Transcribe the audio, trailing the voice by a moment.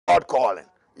God calling.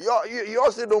 You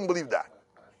also don't believe that.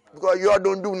 Because you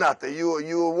don't do nothing.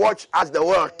 You watch as the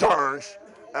world turns.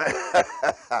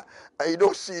 And you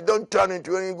don't turn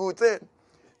into any good thing.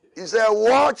 He said,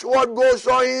 watch what goes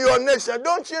on in your nation.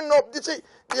 Don't you know? You see,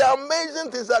 the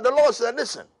amazing thing is that the Lord said,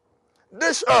 listen,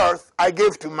 this earth I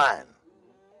gave to man.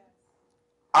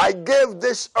 I gave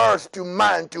this earth to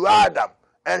man, to Adam,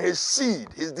 and his seed,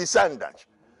 his descendants.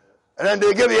 And then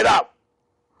they gave it up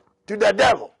to the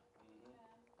devil.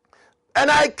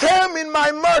 And I came in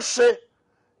my mercy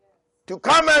to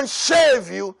come and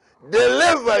save you,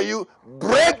 deliver you,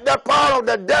 break the power of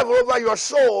the devil over your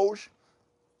souls,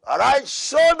 all right,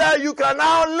 so that you can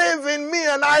now live in me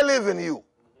and I live in you.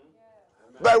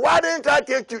 But why didn't I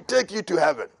take you to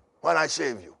heaven when I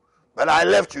saved you? But I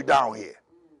left you down here.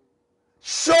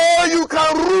 So you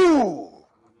can rule.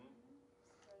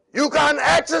 You can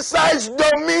exercise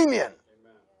dominion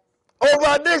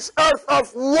over this earth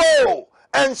of woe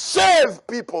and save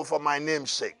people for my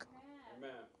name's sake.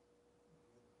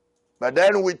 But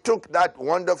then we took that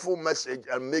wonderful message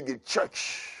and made it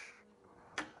church.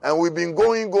 And we've been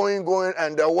going,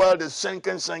 and the world is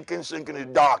sinking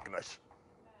in darkness.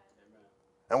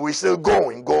 And we're still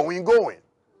going.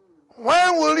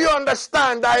 When will you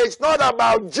understand that it's not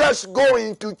about just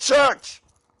going to church?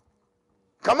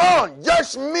 Come on,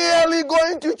 just merely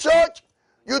going to church?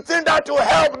 You think that will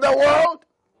help the world?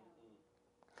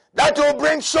 That will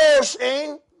bring souls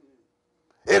in?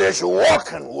 It is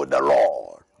walking with the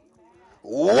Lord.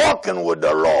 Walking with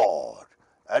the Lord.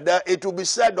 And it will be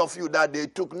said of you that they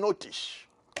took notice.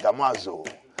 Damaso.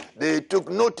 They took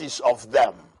notice of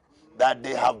them. That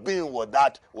they have been with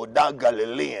that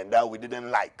Galilean that we didn't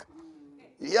like.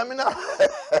 You hear me now?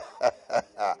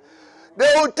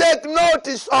 They will take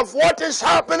notice of what is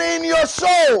happening in your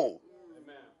soul.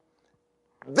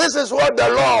 Amen. This is what the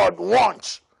Lord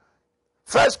wants.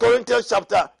 1 Corinthians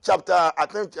chapter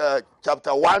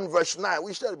 1 verse 9.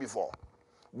 We said it before.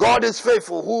 God is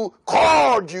faithful who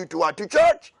called you to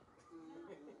church.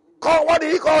 What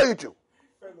did he call you to?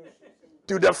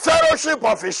 To the fellowship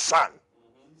of his son.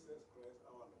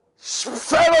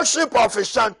 Fellowship of his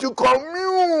son, to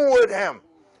commune with him.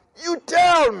 You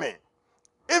tell me,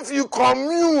 if you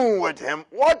commune with him,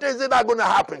 what is it that's going to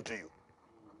happen to you?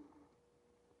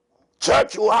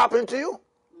 Church will happen to you.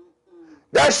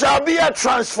 There shall be a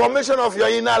transformation of your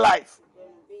inner life.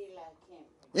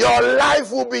 Your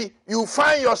life will be, you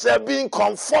find yourself being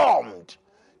conformed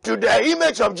to the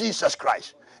image of Jesus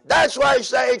Christ. That's why I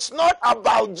say it's not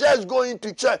about just going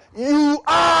to church. You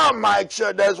are my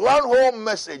church. There's one whole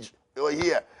message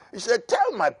here. He said,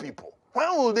 tell my people,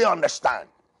 when will they understand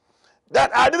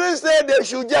that I didn't say they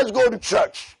should just go to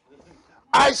church.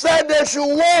 I said they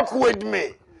should walk with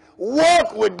me.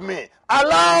 Walk with me.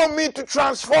 Allow me to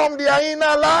transform their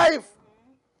inner life.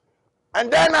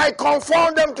 And then I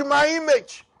conform them to my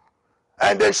image.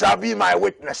 And they shall be my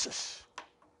witnesses.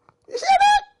 You see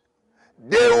that?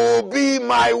 They will be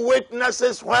my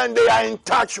witnesses when they are in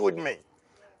touch with me.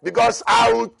 Because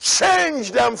I will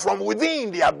change them from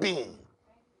within their being.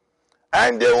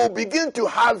 And they will begin to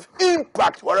have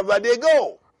impact wherever they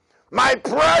go. My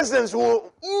presence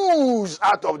will ooze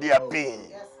out of their being.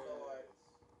 Yes, Lord.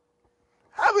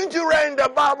 Haven't you read in the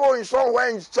Bible in somewhere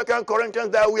in 2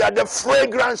 Corinthians that we are the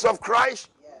fragrance of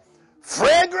Christ? Yes.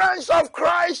 Fragrance of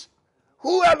Christ?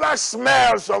 Whoever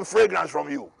smells some fragrance from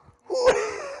you?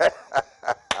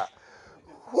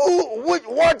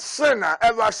 What sinner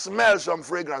ever smells some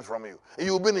fragrance from you?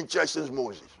 You've been in church since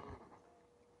Moses.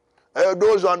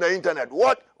 Those on the internet,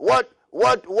 what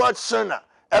sinner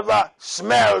ever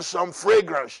smells some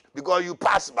fragrance because you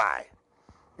pass by?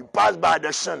 You pass by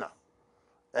the sinner.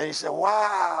 And you say,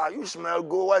 wow, you smell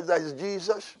good. What's that? Is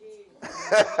Jesus?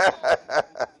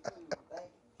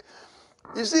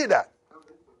 You see that?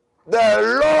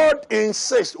 The Lord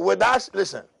insists with us.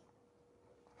 Listen,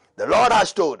 the Lord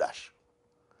has told us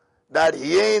that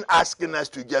he ain't asking us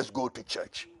to just go to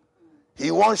church. He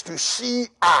wants to see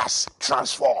us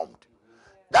transformed.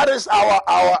 That is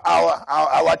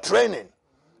our training.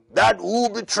 That will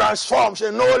be transformed.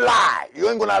 Say, no lie. You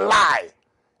ain't going to lie.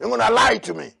 You're going to lie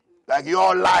to me. Like you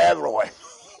all lie everywhere.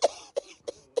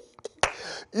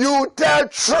 You tell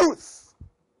truth.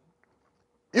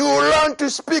 You learn to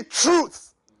speak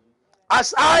truth.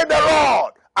 As I, the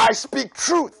Lord, I speak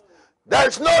truth. There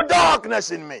is no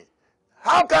darkness in me.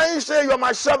 How can you say you're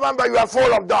my servant but you are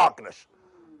full of darkness?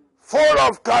 Full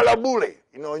of kalabule.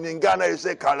 You know, in Ghana you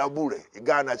say kalabule. In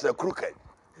Ghana it's a crooked.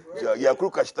 So, yeah,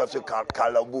 crooked stuff say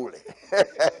kalabule.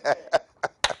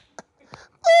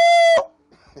 Oh!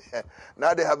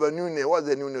 Now they have a new name. What's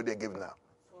the new name they give now?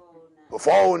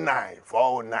 409.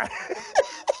 409.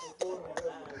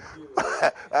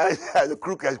 The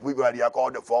crooked people, they are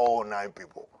called the 409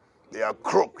 people. They are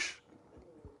crooks.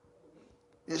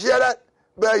 You see that?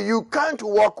 But you can't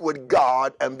walk with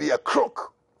God and be a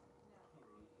crook.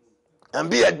 And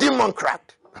be a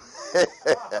democrat.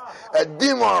 A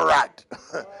demon rat.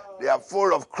 They are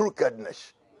full of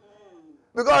crookedness.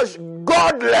 Because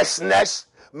godlessness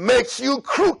makes you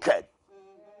crooked.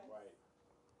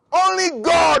 Only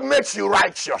God makes you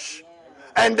righteous.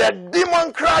 And the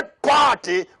Democrat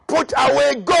Party put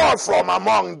away God from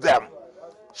among them.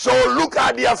 So look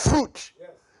at their fruit.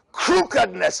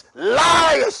 Crookedness,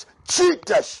 liars,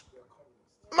 cheaters.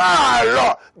 My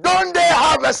Lord, don't they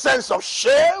have a sense of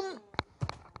shame?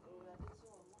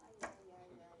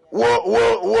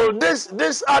 Will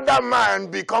this other man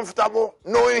be comfortable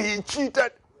knowing he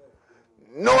cheated?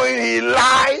 Knowing he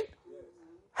lied?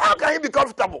 How can he be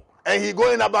comfortable? And he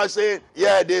going about saying,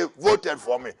 yeah, they voted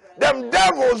for me. Them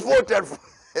devils voted for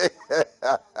me.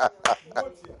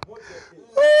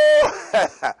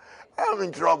 Oh, I'm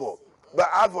in trouble. But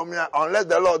as for me, unless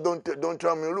the Lord don't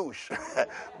turn me loose.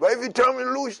 But if he turn me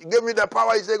loose, give me the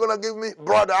power he's going to give me,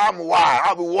 brother, I'm wild.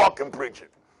 I'll be walking preaching.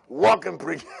 Walking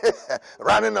preaching.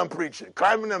 Running and preaching.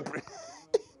 Climbing and preaching.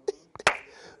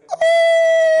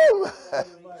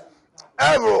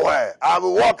 Everywhere. I'll be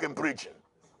walking preaching.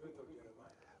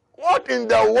 What in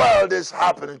the world is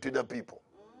happening to the people?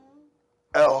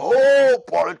 A whole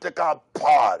political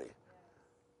party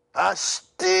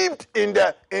steeped in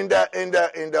the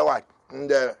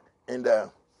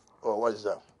what? What is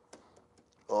that?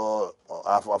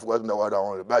 I've forgotten the word I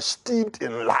wanted, but steeped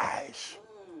in lies,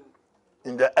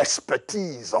 in the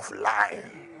expertise of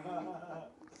lying.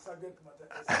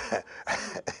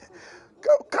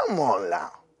 Come on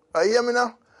now. You hear me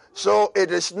now? So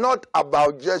it is not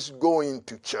about just going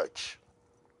to church.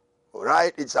 All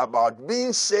right? It's about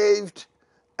being saved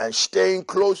and staying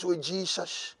close with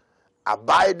Jesus,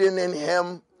 abiding in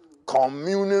him,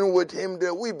 communing with him.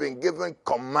 That we've been given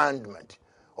commandment,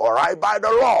 all right, by the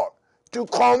Lord, to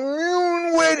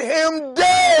commune with him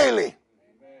daily.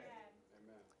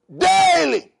 Amen.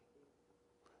 Daily.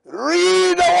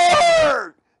 Read the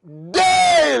word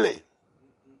daily.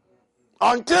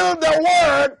 Until the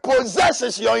word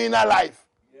possesses your inner life.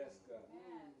 Yes, God.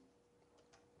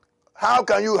 How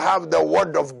can you have the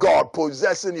word of God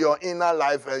possessing your inner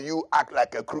life and you act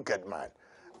like a crooked man?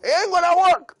 It ain't going to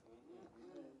work.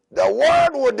 The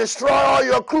word will destroy all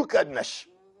your crookedness.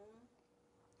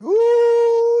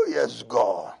 Ooh, yes,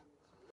 God.